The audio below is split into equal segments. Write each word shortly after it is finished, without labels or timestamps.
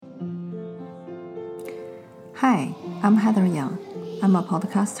Hi, I'm Heather Young. I'm a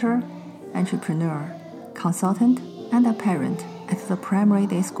podcaster, entrepreneur, consultant, and a parent at the primary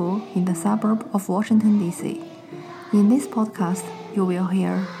day school in the suburb of Washington, D.C. In this podcast, you will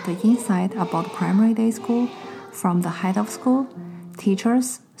hear the insight about primary day school from the head of school,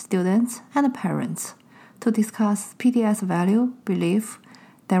 teachers, students, and parents to discuss PDS value, belief,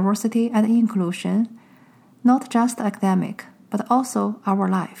 diversity, and inclusion, not just academic, but also our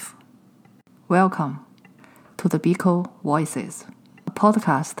life. Welcome to the BICO Voices, a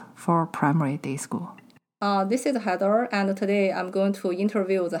podcast for primary day school. This is Heather, and today I'm going to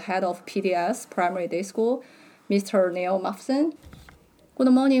interview the head of PDS Primary Day School, Mr. Neil Mufson.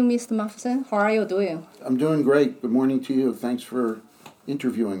 Good morning, Mr. Mufson. How are you doing? I'm doing great. Good morning to you. Thanks for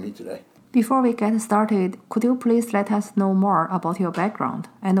interviewing me today. Before we get started, could you please let us know more about your background?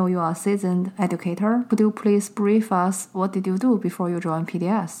 I know you are a seasoned educator. Could you please brief us what did you do before you joined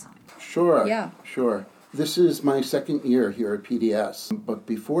PDS? Sure. Yeah. Sure. This is my second year here at PDS, but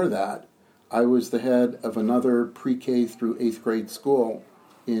before that, I was the head of another pre-K through 8th grade school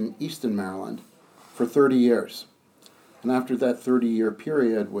in Easton, Maryland for 30 years. And after that 30-year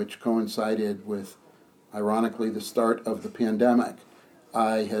period, which coincided with, ironically, the start of the pandemic,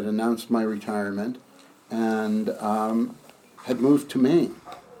 I had announced my retirement and had moved to Maine.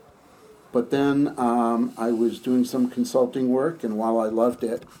 But then I was doing some consulting work, and while I loved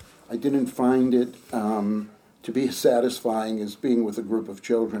it, I didn't find it to be as satisfying as being with a group of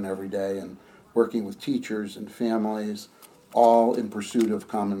children every day and working with teachers and families, all in pursuit of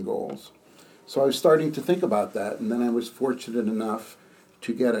common goals. So I was starting to think about that, and then I was fortunate enough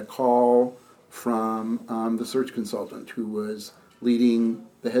to get a call from the search consultant who was leading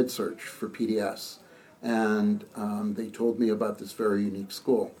the head search for PDS, and they told me about this very unique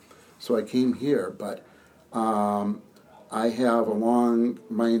school. So I came here, but I have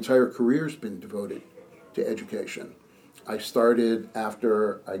my entire career's been devoted to education. I started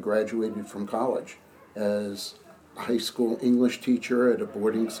after I graduated from college as a high school English teacher at a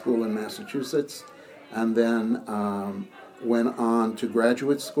boarding school in Massachusetts, and then went on to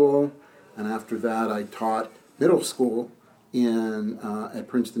graduate school, and after that I taught middle school at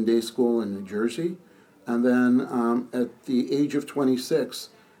Princeton Day School in New Jersey, and then at the age of 26,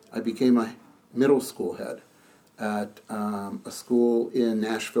 I became a middle school head at a school in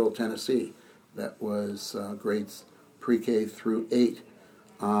Nashville, Tennessee, that was grades pre-K through 8.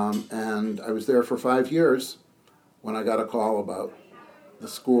 And I was there for 5 years when I got a call about the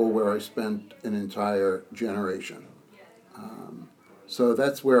school where I spent an entire generation. So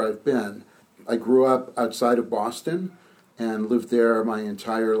that's where I've been. I grew up outside of Boston and lived there my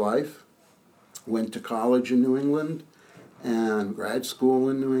entire life. Went to college in New England and grad school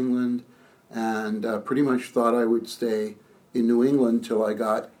in New England, and pretty much thought I would stay in New England till I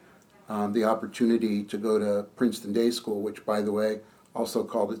got the opportunity to go to Princeton Day School, which, by the way, also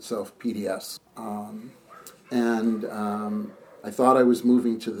called itself PDS. I thought I was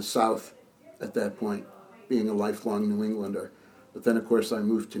moving to the South at that point, being a lifelong New Englander. But then, of course, I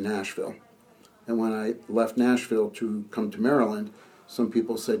moved to Nashville. And when I left Nashville to come to Maryland, some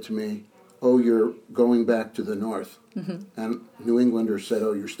people said to me, "Oh, you're going back to the North." Mm-hmm. And New Englanders said,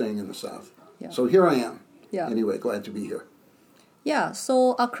 "Oh, you're staying in the South." Yeah. So here I am. Yeah. Anyway, glad to be here. Yeah,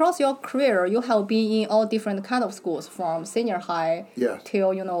 so across your career, you have been in all different kind of schools, from senior high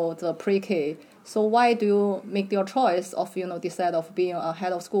till, the pre-K. So why do you make your choice of, decide of being a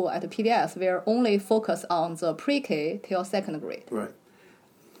head of school at the PDS, where only focus on the pre-K till second grade? Right.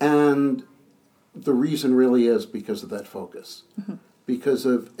 And the reason really is because of that focus. Mm-hmm. Because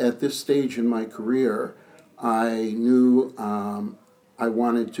at this stage in my career, I knew I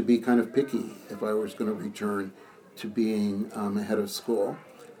wanted to be kind of picky if I was going to return to being a head of school.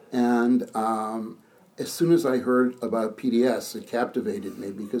 And as soon as I heard about PDS, it captivated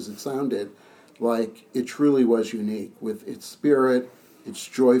me because it sounded like it truly was unique with its spirit, its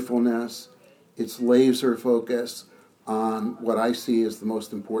joyfulness, its laser focus on what I see as the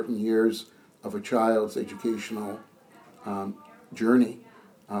most important years of a child's educational journey,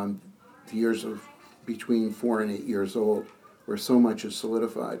 the years of between 4 and 8 years old, where so much is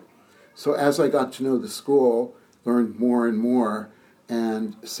solidified. So as I got to know the school, learned more and more,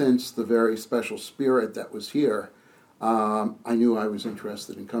 and sensed the very special spirit that was here, I knew I was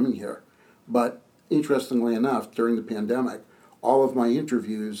interested in coming here. But interestingly enough, during the pandemic, all of my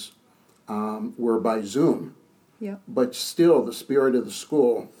interviews were by Zoom. Yeah. But still, the spirit of the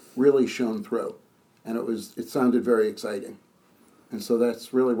school really shone through, and it sounded very exciting. And so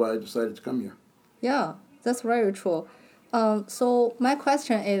that's really why I decided to come here. Yeah, that's very true. So my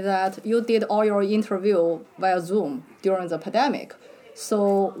question is that you did all your interview via Zoom during the pandemic.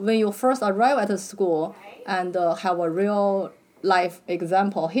 So when you first arrive at the school and have a real life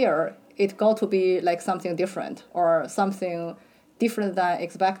example here, it got to be like something different or something different than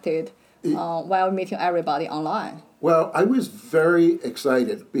expected while meeting everybody online. Well, I was very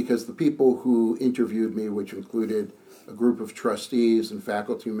excited because the people who interviewed me, which included a group of trustees and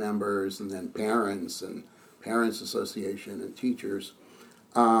faculty members and then parents and parents association and teachers,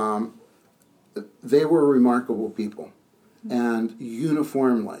 they were remarkable people. And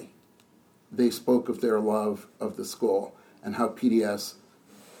uniformly, they spoke of their love of the school and how PDS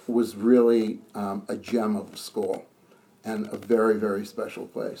was really a gem of a school and a very, very special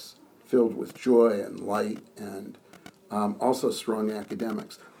place, filled with joy and light and also strong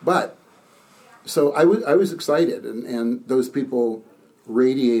academics. But, so I was excited, and those people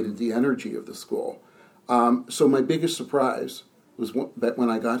radiated the energy of the school. So my biggest surprise was that when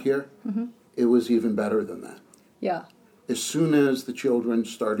I got here, it was even better than that. Yeah. As soon as the children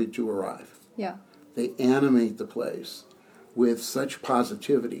started to arrive, they animate the place with such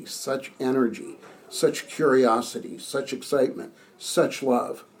positivity, such energy, such curiosity, such excitement, such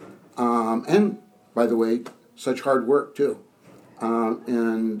love, and, by the way, such hard work, too,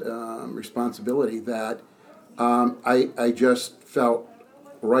 and responsibility that I just felt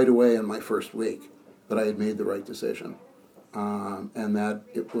right away in my first week that I had made the right decision, and that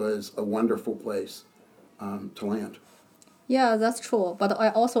it was a wonderful place to land. Yeah, that's true. But I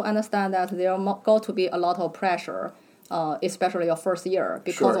also understand that there got to be a lot of pressure, especially your first year.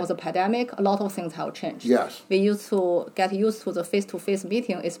 Because of the pandemic, a lot of things have changed. Yes. We used to get used to the face-to-face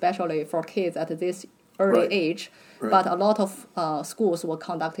meeting, especially for kids at this early age. Right. But a lot of schools were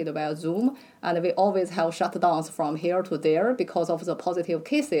conducted via Zoom, and we always have shutdowns from here to there because of the positive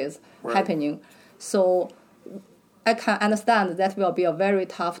cases happening. So I can understand that will be a very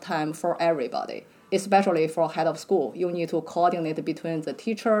tough time for everybody, especially for head of school. You need to coordinate between the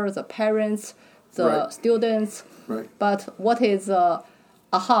teachers, the parents, the students. Right. But what is a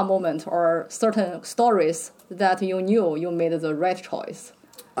aha moment or certain stories that you knew you made the right choice?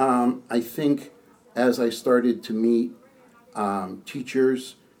 I think as I started to meet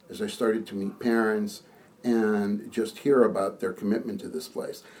teachers, as I started to meet parents, and just hear about their commitment to this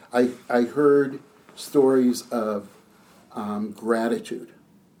place, I heard stories of gratitude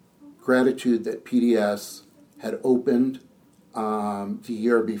that PDS had opened the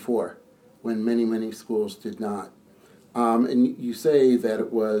year before when many, many schools did not. And you say that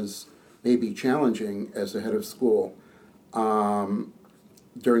it was maybe challenging as a head of school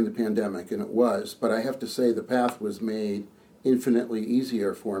during the pandemic, and it was, but I have to say the path was made infinitely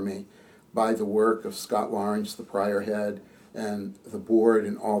easier for me by the work of Scott Lawrence, the prior head, and the board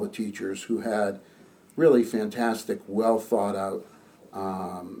and all the teachers who had really fantastic, well thought out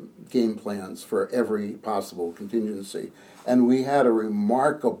game plans for every possible contingency. And we had a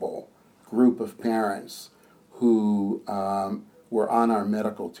remarkable group of parents who were on our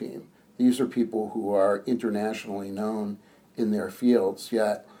medical team. These are people who are internationally known in their fields,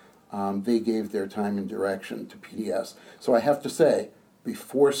 yet they gave their time and direction to PDS. So I have to say,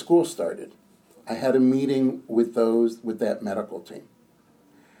 before school started, I had a meeting with that medical team.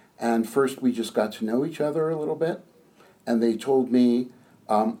 And first we just got to know each other a little bit, and they told me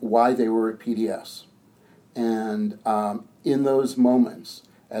why they were at PDS. And in those moments,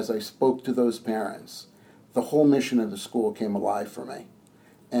 as I spoke to those parents, the whole mission of the school came alive for me.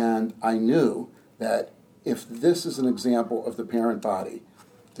 And I knew that if this is an example of the parent body,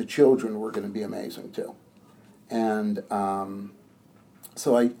 the children were going to be amazing too. And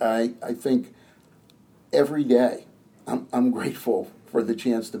so I think every day I'm grateful for the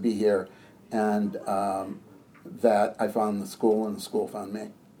chance to be here, and that I found the school and the school found me.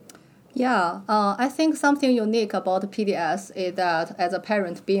 Yeah, I think something unique about PDS is that as a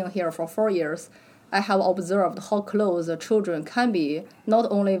parent being here for 4 years, I have observed how close the children can be, not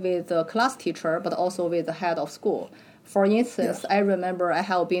only with the class teacher, but also with the head of school. For instance, I remember I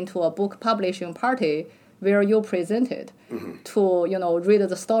have been to a book publishing party where you presented to, read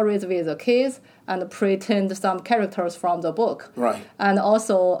the stories with the kids and pretend some characters from the book. Right. And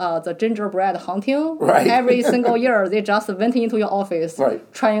also the gingerbread hunting. Right. Every single year, they just went into your office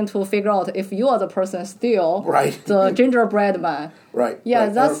trying to figure out if you are the person still the gingerbread man. Right.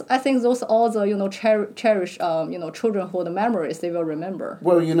 Yeah, I think those all the, cherish, childrenhood memories they will remember.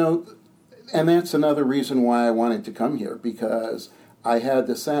 Well, and that's another reason why I wanted to come here, because I had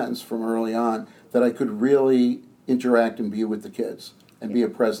the sense from early on that I could really interact and be with the kids and be a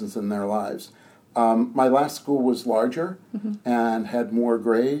presence in their lives. My last school was larger and had more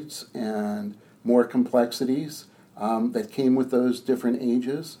grades and more complexities that came with those different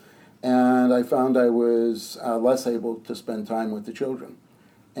ages. And I found I was less able to spend time with the children.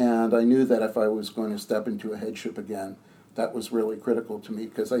 And I knew that if I was going to step into a headship again, that was really critical to me,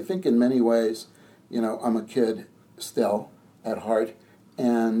 because I think in many ways, I'm a kid still at heart,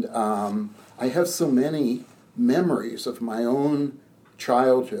 and I have so many memories of my own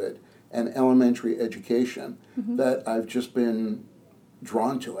childhood and elementary education that I've just been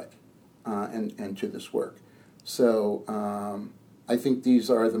drawn to it and to this work. So I think these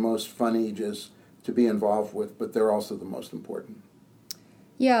are the most fun ages to be involved with, but they're also the most important.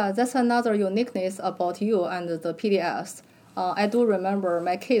 Yeah, that's another uniqueness about you and the PDS. I do remember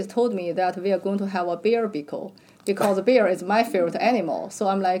my kids told me that we are going to have a bear biko, because bear is my favorite animal. So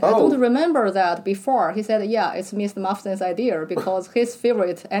I'm like, I don't remember that before. He said, yeah, it's Mr. Mufson's idea, because his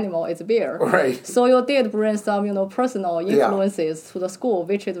favorite animal is bear. Right. So you did bring some, personal influences to the school,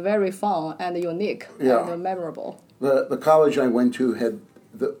 which is very fun and unique and memorable. The college I went to had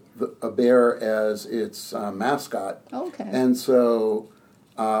a bear as its mascot. Okay. And so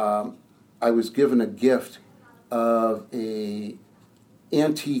I was given a gift of a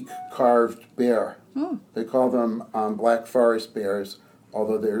antique carved bear. They call them black forest bears,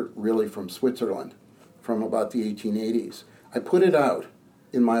 although they're really from Switzerland, from about the 1880s. I put it out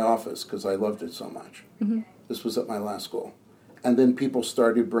in my office because I loved it so much. This was at my last school. And then people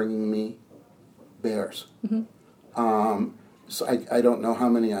started bringing me bears. So I don't know how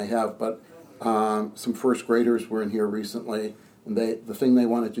many I have, but some first graders were in here recently, and the thing they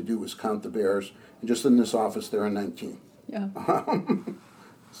wanted to do was count the bears. And just in this office, there are 19. Yeah.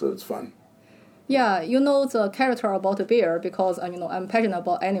 So it's fun. Yeah, you know the character about the bear, because I'm passionate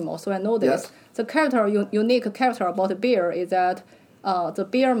about animals, so I know this. Yes. The unique character about the bear is that the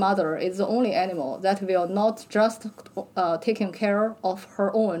bear mother is the only animal that will not just taking care of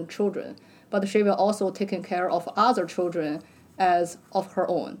her own children, but she will also taking care of other children as of her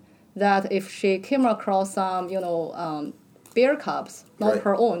own. That if she came across some, bear cubs, not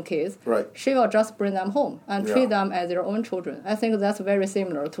her own kids, she will just bring them home and treat them as their own children. I think that's very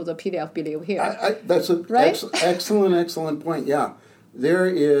similar to the PDF belief here. That's an excellent point, yeah. There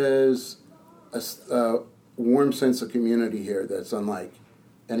is a warm sense of community here that's unlike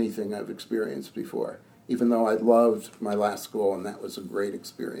anything I've experienced before, even though I loved my last school, and that was a great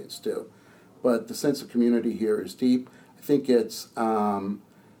experience too. But the sense of community here is deep. I think it's again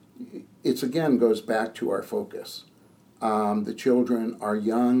goes back to our focus. The children are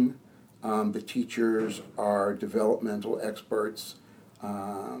young. The teachers are developmental experts,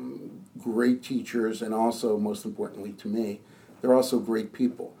 great teachers, and also, most importantly to me, they're also great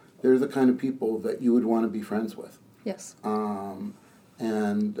people. They're the kind of people that you would want to be friends with. Yes. And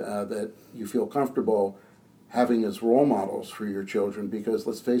that you feel comfortable having as role models for your children, because,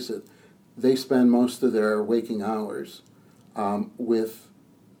 let's face it, they spend most of their waking hours with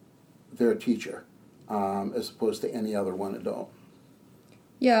their teacher, as opposed to any other one adult.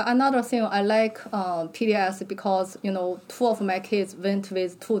 Yeah, another thing I like PDS because, two of my kids went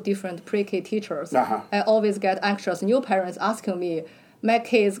with two different pre-K teachers. I always get anxious new parents asking me, my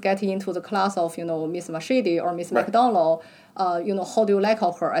kids get into the class of, Miss Mashidi or Miss McDonald, how do you like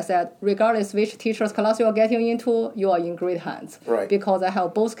of her? I said, regardless which teacher's class you are getting into, you are in great hands. Because I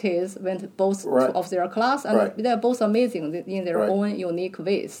have both kids went both of their class, and they're both amazing in their own unique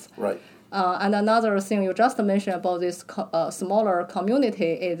ways. And another thing you just mentioned about this smaller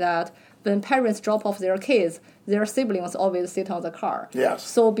community is that when parents drop off their kids, their siblings always sit on the car. Yes.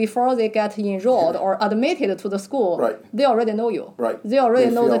 So before they get enrolled or admitted to the school, they already know you. They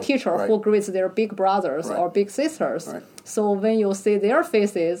already know the teacher who greets their big brothers or big sisters. So when you see their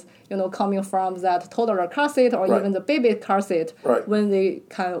faces, coming from that toddler car seat or even the baby car seat, when they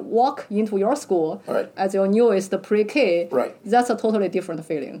can walk into your school as your newest pre-K, that's a totally different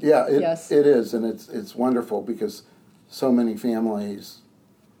feeling. Yeah, it is, and it's wonderful because so many families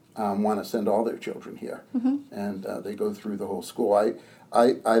want to send all their children here, and they go through the whole school.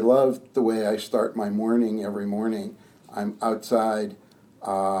 I love the way I start my morning every morning. I'm outside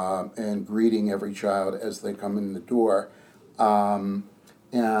and greeting every child as they come in the door.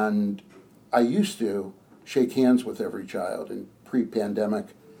 And I used to shake hands with every child in pre-pandemic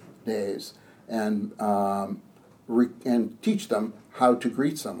days and teach them how to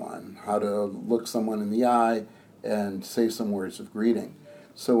greet someone, how to look someone in the eye and say some words of greeting.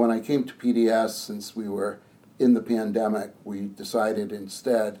 So when I came to PDS, since we were in the pandemic, we decided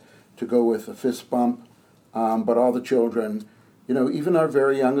instead to go with a fist bump. But all the children, even our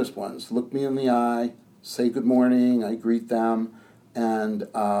very youngest ones, look me in the eye, say good morning, I greet them, and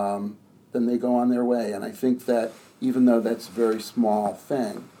then they go on their way. And I think that even though that's a very small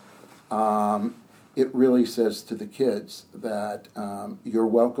thing, it really says to the kids that you're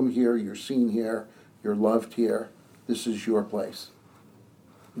welcome here, you're seen here, you're loved here. This is your place.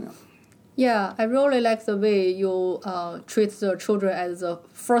 Yeah. Yeah, I really like the way you treat the children as the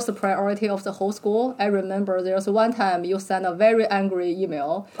first priority of the whole school. I remember there's one time you sent a very angry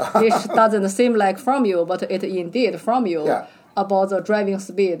email, which doesn't seem like from you, but it indeed from you, about the driving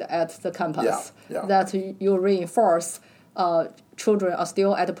speed at the campus. That you reinforce children are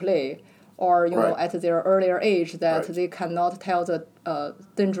still at play, or know at their earlier age that they cannot tell the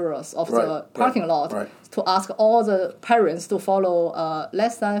dangers of the parking lot. To ask all the parents to follow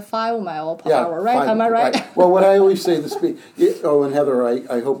less than 5 miles per hour, right? Am I right? Well, what I always say, the speed. And Heather,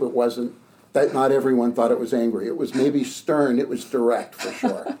 I hope it wasn't that not everyone thought it was angry. It was maybe stern. It was direct for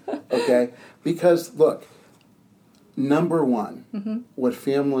sure. Okay, because look, number one, what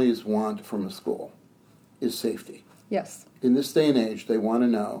families want from a school is safety. Yes. In this day and age, they want to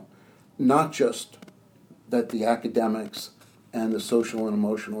know not just that the academics and the social and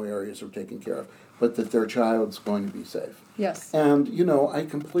emotional areas are taken care of, but that their child's going to be safe. Yes. And, I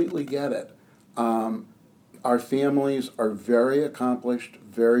completely get it. Our families are very accomplished,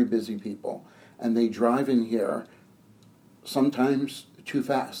 very busy people, and they drive in here sometimes too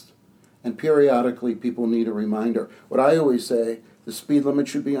fast. And periodically, people need a reminder. What I always say, the speed limit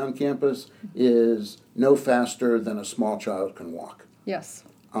should be on campus is no faster than a small child can walk. Yes.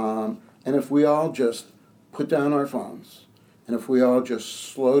 And if we all just put down our phones, and if we all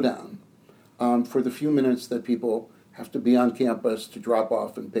just slow down, for the few minutes that people have to be on campus to drop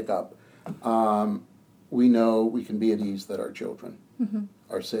off and pick up, we know we can be at ease that our children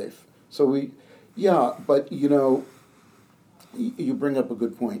are safe. So but you bring up a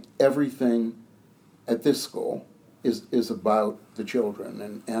good point. Everything at this school is about the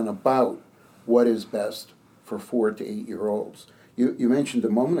children and about what is best for 4 to 8 year olds. You mentioned a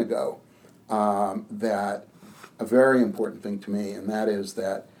moment ago that a very important thing to me, and that is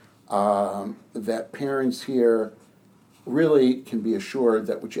that that parents here really can be assured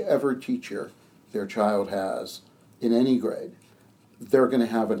that whichever teacher their child has in any grade, they're going to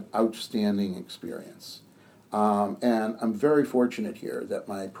have an outstanding experience. And I'm very fortunate here that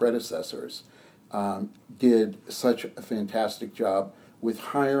my predecessors did such a fantastic job with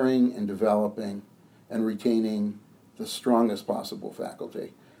hiring and developing and retaining the strongest possible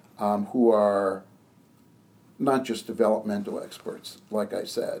faculty who are not just developmental experts, like I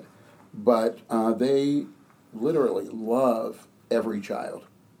said, but they literally love every child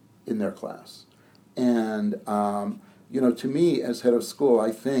in their class. And, to me, as head of school,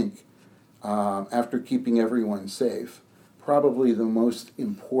 I think after keeping everyone safe, probably the most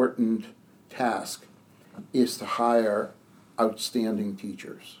important task is to hire outstanding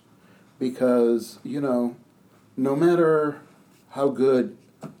teachers. Because, no matter how good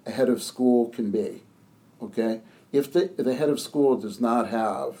a head of school can be, okay, if the head of school does not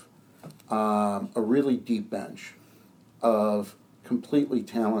have a really deep bench of completely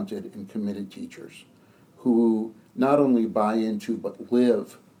talented and committed teachers who not only buy into but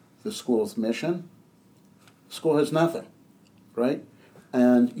live the school's mission, the school has nothing, right?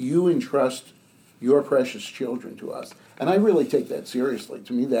 And you entrust your precious children to us. And I really take that seriously.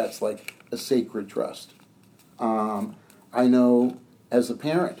 To me, that's like a sacred trust. I know as a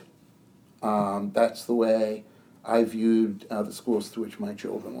parent, that's the way I viewed the schools to which my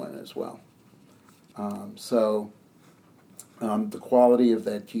children went as well. So the quality of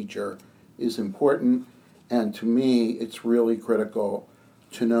that teacher is important, and to me, it's really critical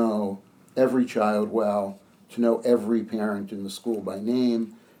to know every child well, to know every parent in the school by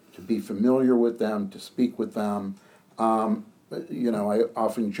name, to be familiar with them, to speak with them. I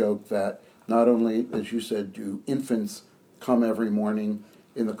often joke that not only, as you said, do infants come every morning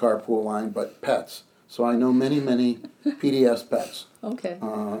in the carpool line, but pets. So I know many, many PDS pets. Okay.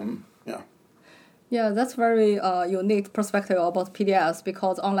 Yeah. Yeah, that's very unique perspective about PDS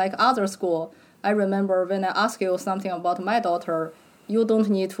because unlike other school, I remember when I ask you something about my daughter, you don't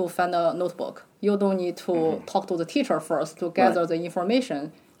need to find a notebook. You don't need to talk to the teacher first to gather the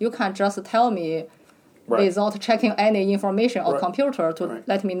information. You can just tell me without checking any information or computer to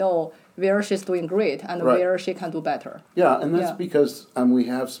let me know where she's doing great and where she can do better. Yeah, and that's because we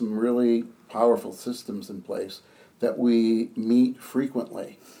have some really powerful systems in place that we meet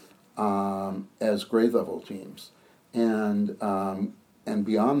frequently as grade level teams. And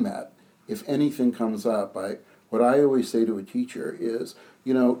beyond that, if anything comes up, what I always say to a teacher is,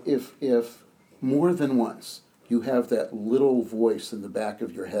 if more than once you have that little voice in the back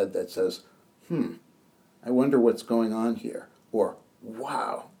of your head that says, I wonder what's going on here, or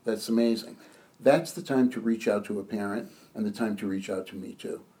wow, that's amazing, that's the time to reach out to a parent and the time to reach out to me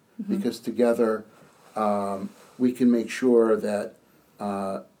too. Mm-hmm. Because together we can make sure that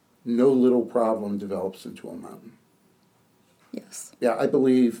no little problem develops into a mountain. Yes. Yeah, I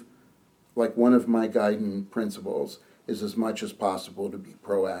believe, like, one of my guiding principles is as much as possible to be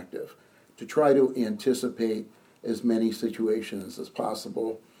proactive, to try to anticipate as many situations as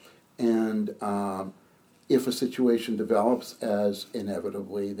possible, and if a situation develops, as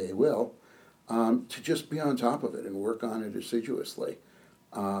inevitably they will, to just be on top of it and work on it assiduously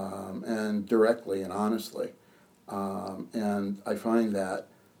and directly and honestly. And I find that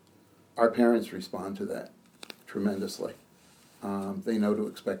our parents respond to that tremendously. They know to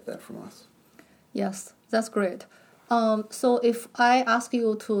expect that from us. Yes, that's great. So if I ask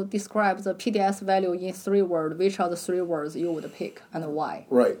you to describe the PDS value in 3 words, which are the 3 words you would pick and why?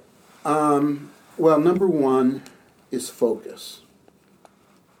 Right. Well, number 1 is focus.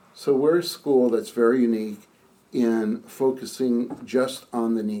 So we're a school that's very unique in focusing just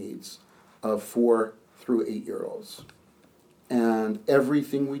on the needs of 4 through 8-year-olds. And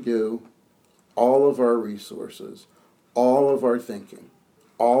everything we do, all of our resources, all of our thinking,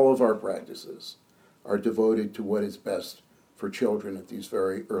 all of our practices are devoted to what is best for children at these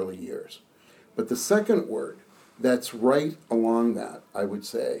very early years. But the second word that's right along that, I would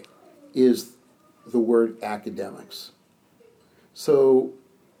say, is the word academics. So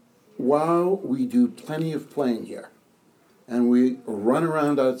while we do plenty of playing here, and we run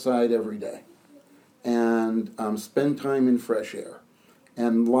around outside every day, and spend time in fresh air,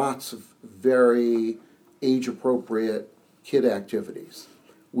 and lots of very age-appropriate kid activities,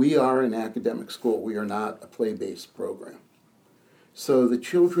 we are an academic school. We are not a play-based program. So the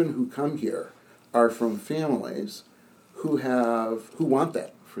children who come here are from families who want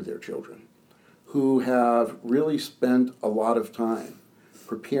that for their children, who have really spent a lot of time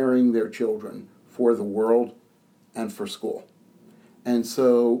preparing their children for the world and for school. And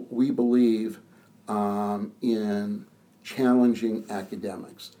so we believe in challenging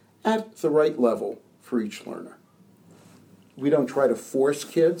academics at the right level for each learner. We don't try to force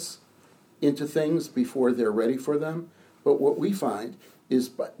kids into things before they're ready for them, but what we find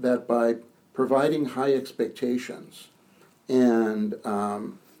is that by providing high expectations and,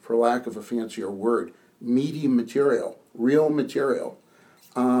 for lack of a fancier word, meaty material, real material,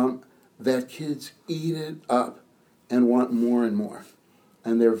 that kids eat it up and want more and more.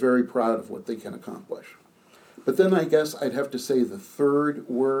 And they're very proud of what they can accomplish. But then I guess I'd have to say the third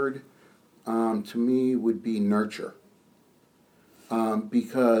word to me would be nurture.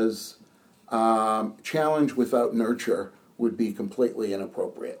 Because challenge without nurture would be completely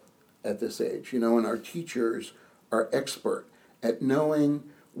inappropriate at this age. And our teachers are expert at knowing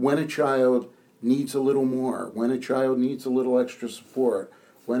when a child needs a little more, when a child needs a little extra support,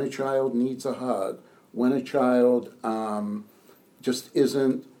 when a child needs a hug, when a child just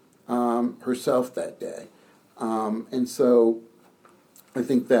isn't herself that day. And so I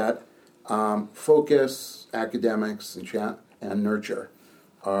think that focus, academics, and nurture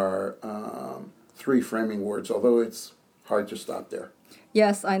are 3 framing words, although it's hard to stop there.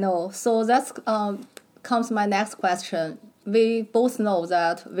 Yes, I know. So that's comes my next question. We both know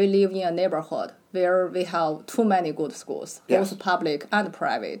that we live in a neighborhood where we have too many good schools, both public and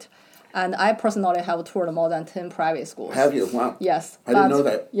private. And I personally have toured more than 10 private schools. Have you? Wow. Yes. I didn't know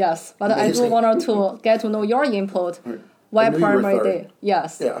that. Yes, but Amazing. I do want to get to know your input. Why primary day?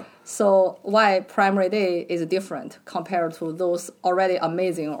 Yes. Yeah. So why primary day is different compared to those already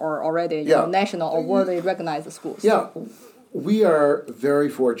amazing or already national or worldly recognized schools? Yeah. We are very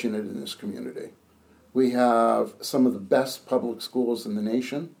fortunate in this community. We have some of the best public schools in the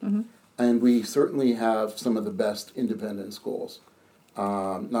nation, and we certainly have some of the best independent schools.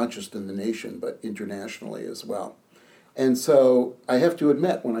 Not just in the nation, but internationally as well. And so I have to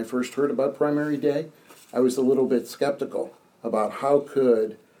admit, when I first heard about primary day, I was a little bit skeptical about how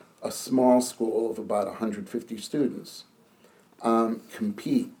could a small school of about 150 students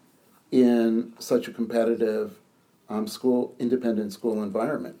compete in such a competitive independent school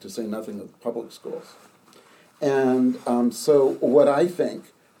environment, to say nothing of public schools. And so what I think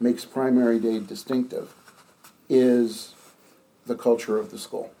makes primary day distinctive is the culture of the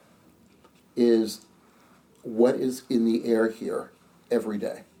school, is what is in the air here every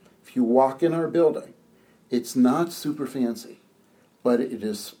day. If you walk in our building, it's not super fancy, but it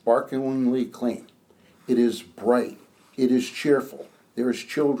is sparklingly clean. It is bright. It is cheerful. There is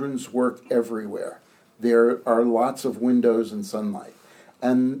children's work everywhere. There are lots of windows and sunlight.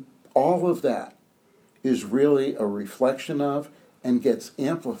 And all of that is really a reflection of and gets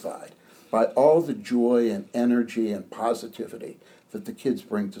amplified by all the joy and energy and positivity that the kids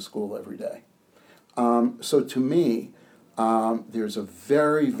bring to school every day. So to me, there's a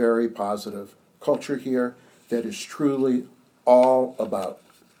very, very positive culture here that is truly all about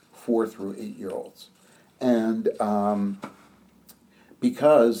 4 through 8-year-olds. And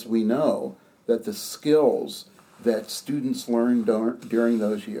because we know that the skills that students learn during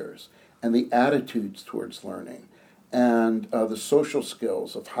those years and the attitudes towards learning and the social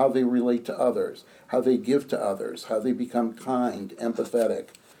skills of how they relate to others, how they give to others, how they become kind, empathetic,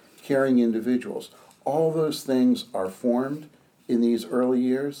 caring individuals, all those things are formed in these early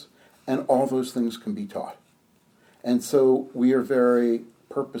years, and all those things can be taught. And so we are very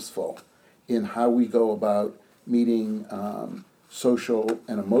purposeful in how we go about meeting social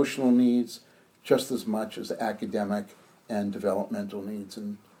and emotional needs just as much as academic and developmental needs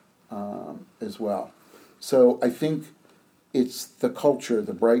as well. So I think it's the culture,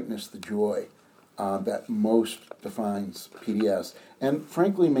 the brightness, the joy that most defines PDS and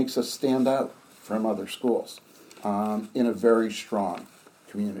frankly makes us stand out from other schools in a very strong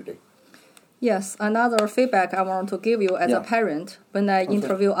community. Yes, another feedback I want to give you as a parent, when I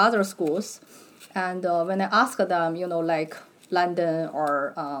interview other schools, and when I ask them, like London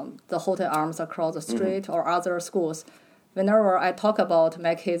or the Hotel Arms across the street or other schools, whenever I talk about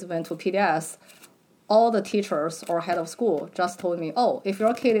my kids went to PDS, all the teachers or head of school just told me, oh, if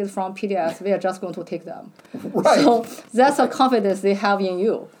your kid is from PDS, we are just going to take them. Right. So that's a confidence they have in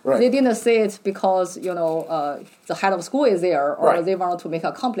you. Right. They didn't say it because, the head of school is there or they wanted to make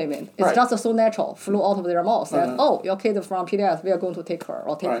a compliment. It's just so natural, flew out of their mouth. That, oh, your kid is from PDS, we are going to take her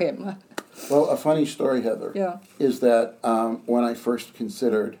or take him. Well, a funny story, Heather, is that when I first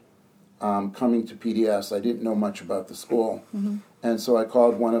considered coming to PDS, I didn't know much about the school. Mm-hmm. And so I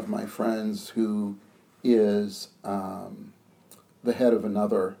called one of my friends who is the head of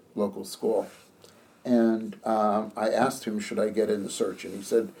another local school. And I asked him, should I get in the search? And he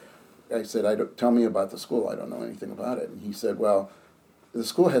said, tell me about the school. I don't know anything about it. And he said, well, the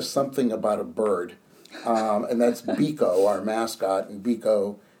school has something about a bird. And that's Biko, our mascot. And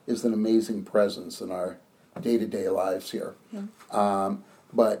Biko is an amazing presence in our day-to-day lives here. Yeah.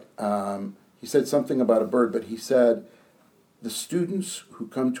 But he said something about a bird, but he said, the students who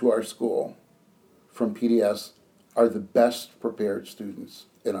come to our school from PDS are the best prepared students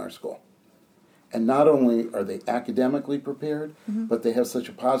in our school. And not only are they academically prepared, but they have such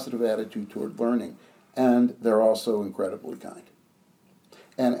a positive attitude toward learning, and they're also incredibly kind.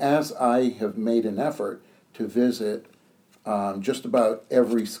 And as I have made an effort to visit just about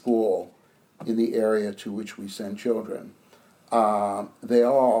every school in the area to which we send children, they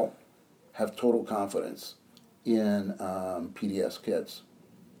all have total confidence in PDS kids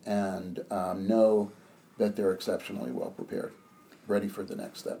and know that they're exceptionally well prepared, ready for the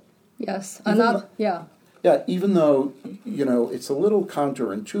next step. Yes, even though, it's a little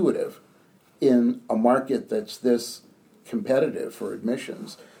counterintuitive in a market that's this competitive for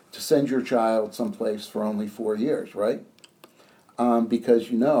admissions to send your child someplace for only 4 years, right?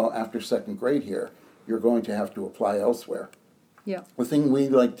 Because, after second grade here, you're going to have to apply elsewhere. Yeah. The thing we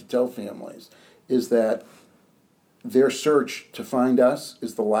like to tell families is that their search to find us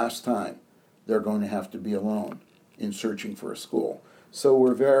is the last time they're going to have to be alone in searching for a school. So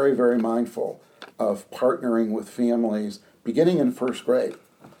we're very, very mindful of partnering with families, beginning in first grade,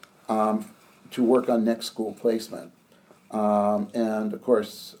 to work on next school placement. And, of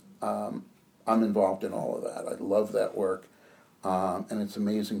course, I'm involved in all of that. I love that work. And it's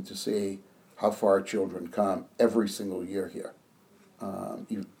amazing to see how far children come every single year here.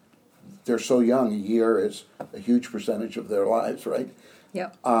 They're so young. A year is a huge percentage of their lives, right?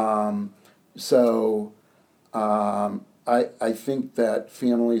 Yeah. I think that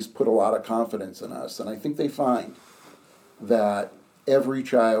families put a lot of confidence in us, and I think they find that every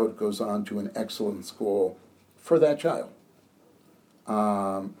child goes on to an excellent school for that child.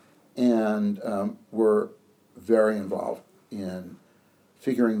 We're very involved in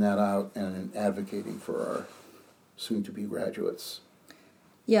figuring that out and in advocating for our soon-to-be graduates.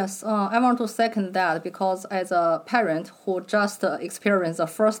 Yes, I want to second that because as a parent who just experienced the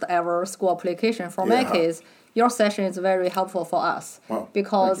first ever school application for my kids, your session is very helpful for us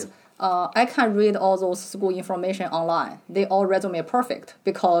because I can read all those school information online. They all resume perfect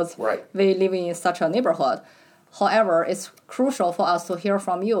because we live in such a neighborhood. However, it's crucial for us to hear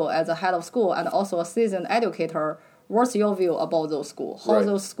from you as a head of school and also a seasoned educator. What's your view about those schools? How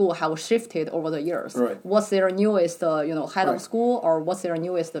those schools have shifted over the years? What's their newest, head of school, or what's their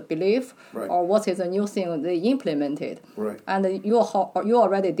newest belief, or what is the new thing they implemented? And you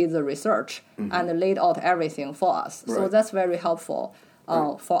already did the research and laid out everything for us. So that's very helpful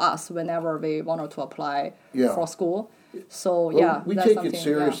for us whenever we wanted to apply for school. So we take it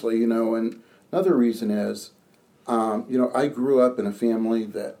seriously, and another reason is, I grew up in a family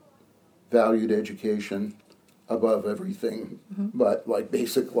that valued education above everything but like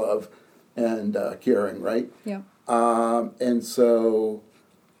basic love and caring, right? Yeah. And so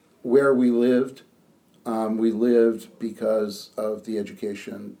where we lived because of the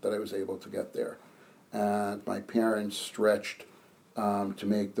education that I was able to get there. And my parents stretched to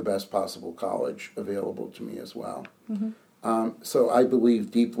make the best possible college available to me as well. So I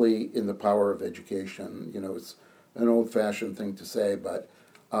believe deeply in the power of education. You know, it's an old-fashioned thing to say, but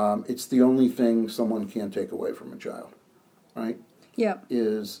it's the only thing someone can't take away from a child, right? Yeah.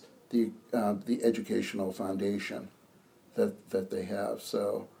 Is the educational foundation that they have.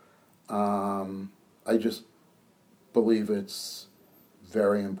 So I just believe it's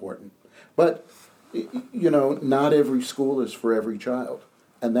very important. But, you know, not every school is for every child.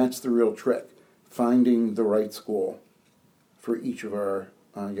 And that's the real trick, finding the right school for each of our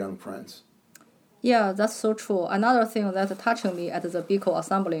young friends. Yeah, that's so true. Another thing that's touching me at the BICO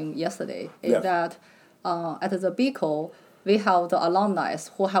assembly yesterday is that at the BICO, we have the alumni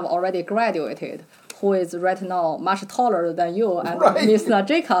who have already graduated, who is right now much taller than you, and Miss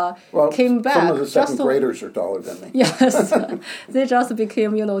Najika came back. Some of the second graders are taller than me. Yes, they just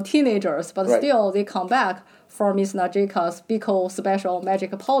became, you know, teenagers, but still they come back for Miss Najika's BICO special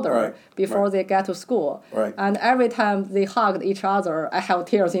magic powder before they get to school. And every time they hugged each other, I have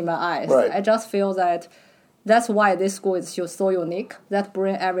tears in my eyes. I just feel that that's why this school is so unique, that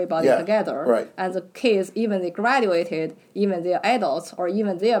bring everybody together. And the kids, even they graduated, even they're adults, or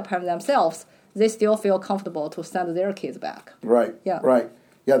even their parents themselves, they still feel comfortable to send their kids back.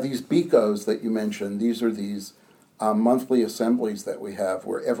 Yeah, these BICOs that you mentioned, these are these monthly assemblies that we have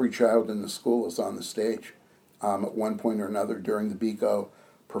where every child in the school is on the stage at one point or another during the BICO,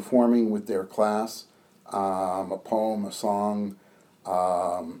 performing with their class, a poem, a song.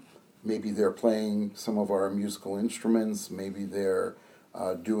 Maybe they're playing some of our musical instruments. Maybe they're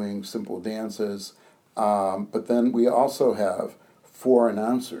doing simple dances. But then we also have 4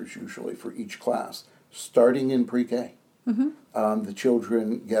 announcers usually for each class, starting in pre-K. The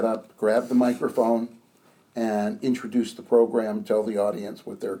children get up, grab the microphone, and introduce the program, tell the audience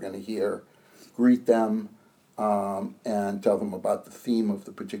what they're going to hear, greet them, and tell them about the theme of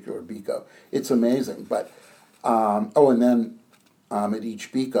the particular BICO. It's amazing. But and then at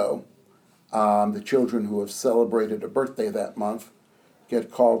each BICO, the children who have celebrated a birthday that month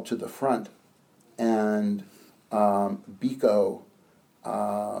get called to the front, and BICO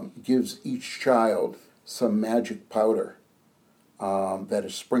gives each child some magic powder that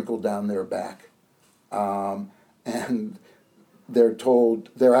is sprinkled down their back. And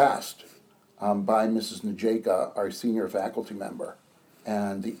they're asked by Mrs. Najeka, our senior faculty member,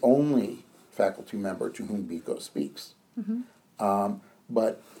 and the only faculty member to whom BICO speaks.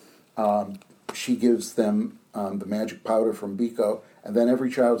 But she gives them the magic powder from BICO, and then every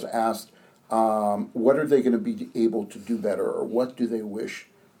child's asked, what are they going to be able to do better, or what do they wish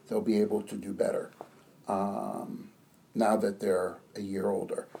they'll be able to do better now that they're a year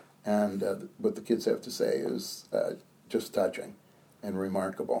older. And what the kids have to say is just touching and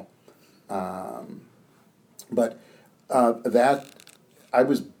remarkable. But that, I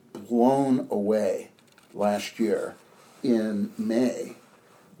was blown away last year in May.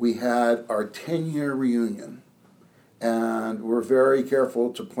 We had our 10-year reunion, and we're very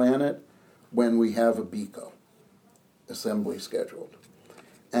careful to plan it when we have a BICO assembly scheduled.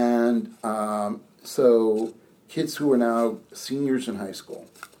 And so kids who are now seniors in high school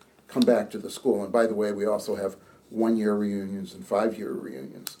come back to the school. And by the way, we also have 1-year reunions and 5-year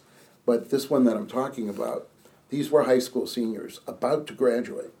reunions. But this one that I'm talking about, these were high school seniors about to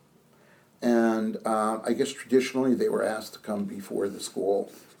graduate. And I guess traditionally they were asked to come before the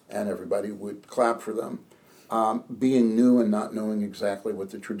school and everybody would clap for them. Being new and not knowing exactly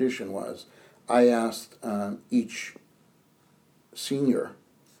what the tradition was, I asked each senior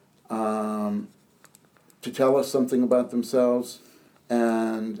to tell us something about themselves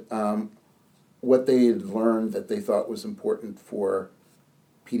and what they had learned that they thought was important for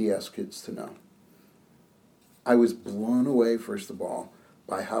PDS kids to know. I was blown away, first of all,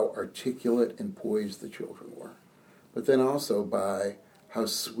 by how articulate and poised the children were, but then also by how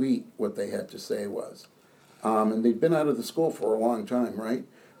sweet what they had to say was. And they'd been out of the school for a long time, right?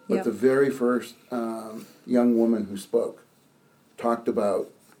 But the very first young woman who spoke talked about,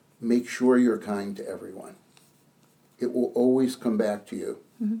 make sure you're kind to everyone. It will always come back to you.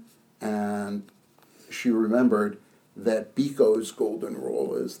 And she remembered that BICO's golden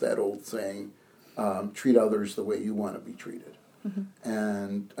rule is that old saying, treat others the way you want to be treated.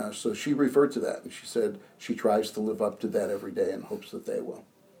 And so she referred to that, and she said she tries to live up to that every day and hopes that they will.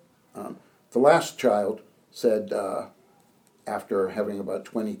 The last child said, after having about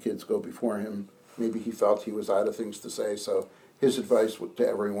 20 kids go before him, maybe he felt he was out of things to say, so his advice to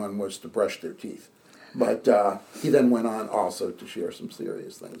everyone was to brush their teeth. But he then went on also to share some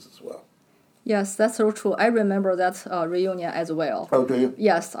serious things as well. Yes, that's so true. I remember that reunion as well. Oh, do you?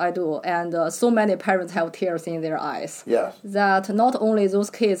 Yes, I do. And so many parents have tears in their eyes. Yes. That not only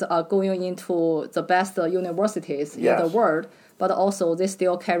those kids are going into the best universities in the world, but also they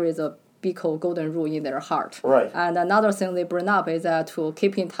still carry the Biko golden rule in their heart. Right. And another thing they bring up is that to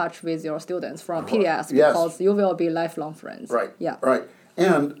keep in touch with your students from PDS because you will be lifelong friends. Right. Yeah. Right.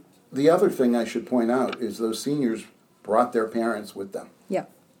 And the other thing I should point out is those seniors brought their parents with them. Yeah.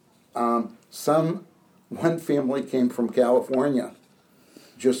 One family came from California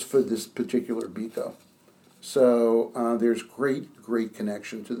just for this particular Biko. So there's great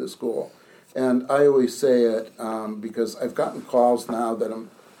connection to the school. And I always say it because I've gotten calls now that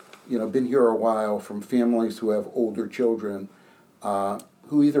I'm, been here a while from families who have older children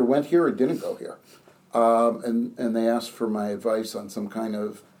who either went here or didn't go here. And they ask for my advice on some kind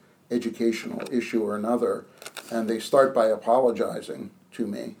of educational issue or another. And they start by apologizing to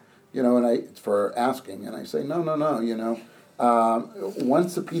me. And for asking, and I say, no,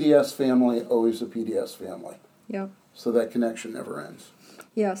 once a PDS family, always a PDS family. Yeah. So that connection never ends.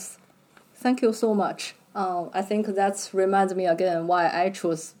 Yes. Thank you so much. I think that reminds me again why I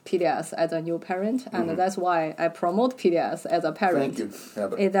chose PDS as a new parent, and that's why I promote PDS as a parent. Thank you,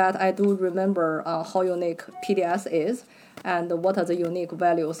 Heather. Is that I do remember how unique PDS is, and what are the unique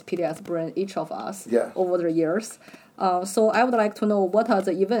values PDS bring each of us over the years. So I would like to know what are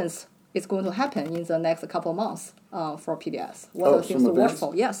the events is going to happen in the next couple of months for PDS. What are things to watch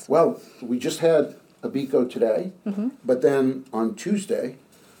for? Yes. Well, we just had a Biko today, but then on Tuesday,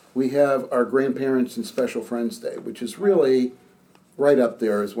 we have our Grandparents and Special Friends Day, which is really right up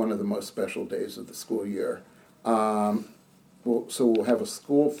there as one of the most special days of the school year. So we'll have a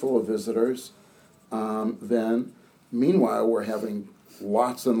school full of visitors. Then, meanwhile, we're having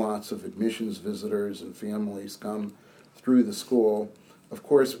lots and lots of admissions visitors and families come through the school. Of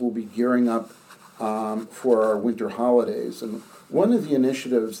course, we'll be gearing up for our winter holidays. And one of the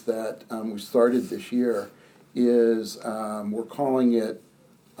initiatives that we started this year is we're calling it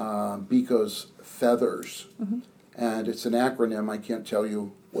Biko's Feathers. And it's an acronym. I can't tell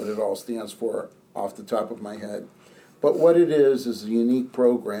you what it all stands for off the top of my head. But what it is a unique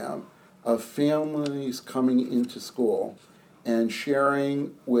program of families coming into school and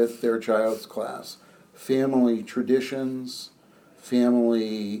sharing with their child's class family traditions,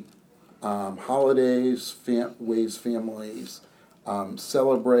 family holidays, ways families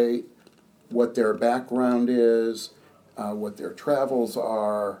celebrate, what their background is, what their travels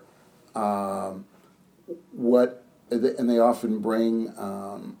are, and they often bring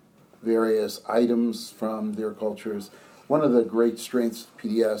various items from their cultures. One of the great strengths of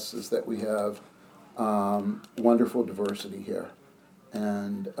PDS is that we have wonderful diversity here,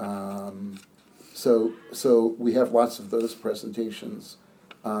 and so we have lots of those presentations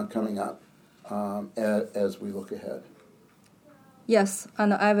coming up as we look ahead. Yes,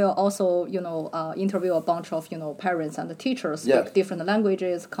 and I will also, interview a bunch of, parents and teachers speak different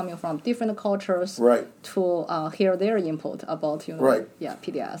languages, coming from different cultures, to hear their input about,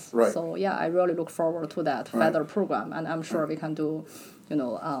 PDS. Right. So I really look forward to that feather program, and I'm sure we can do,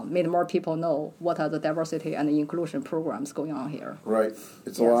 make more people know what are the diversity and inclusion programs going on here. Right.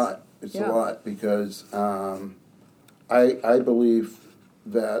 It's a lot. It's a lot because I believe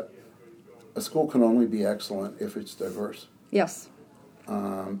that a school can only be excellent if it's diverse. Yes.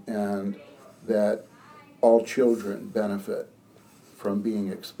 And that all children benefit from being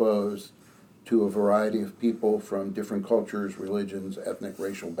exposed to a variety of people from different cultures, religions, ethnic,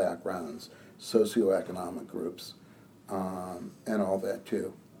 racial backgrounds, socioeconomic groups, and all that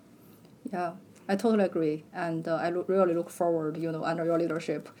too. Yeah, I totally agree. And I really look forward, under your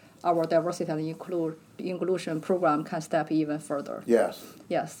leadership, our diversity and inclusion program can step even further. Yes.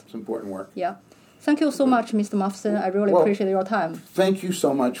 Yes. It's important work. Yeah. Thank you so much, Mr. Mufson. I really appreciate your time. Thank you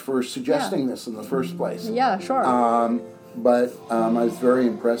so much for suggesting this in the first place. Yeah, sure. But I was very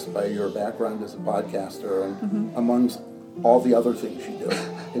impressed by your background as a podcaster and amongst all the other things you do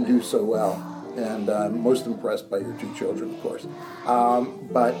and do so well. And I'm most impressed by your two children, of course.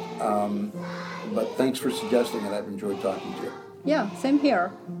 But thanks for suggesting it. I've enjoyed talking to you. Yeah, same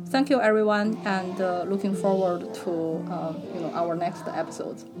here. Thank you, everyone, and looking forward to our next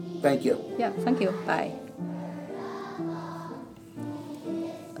episodes. Thank you. Yeah, thank you. Bye.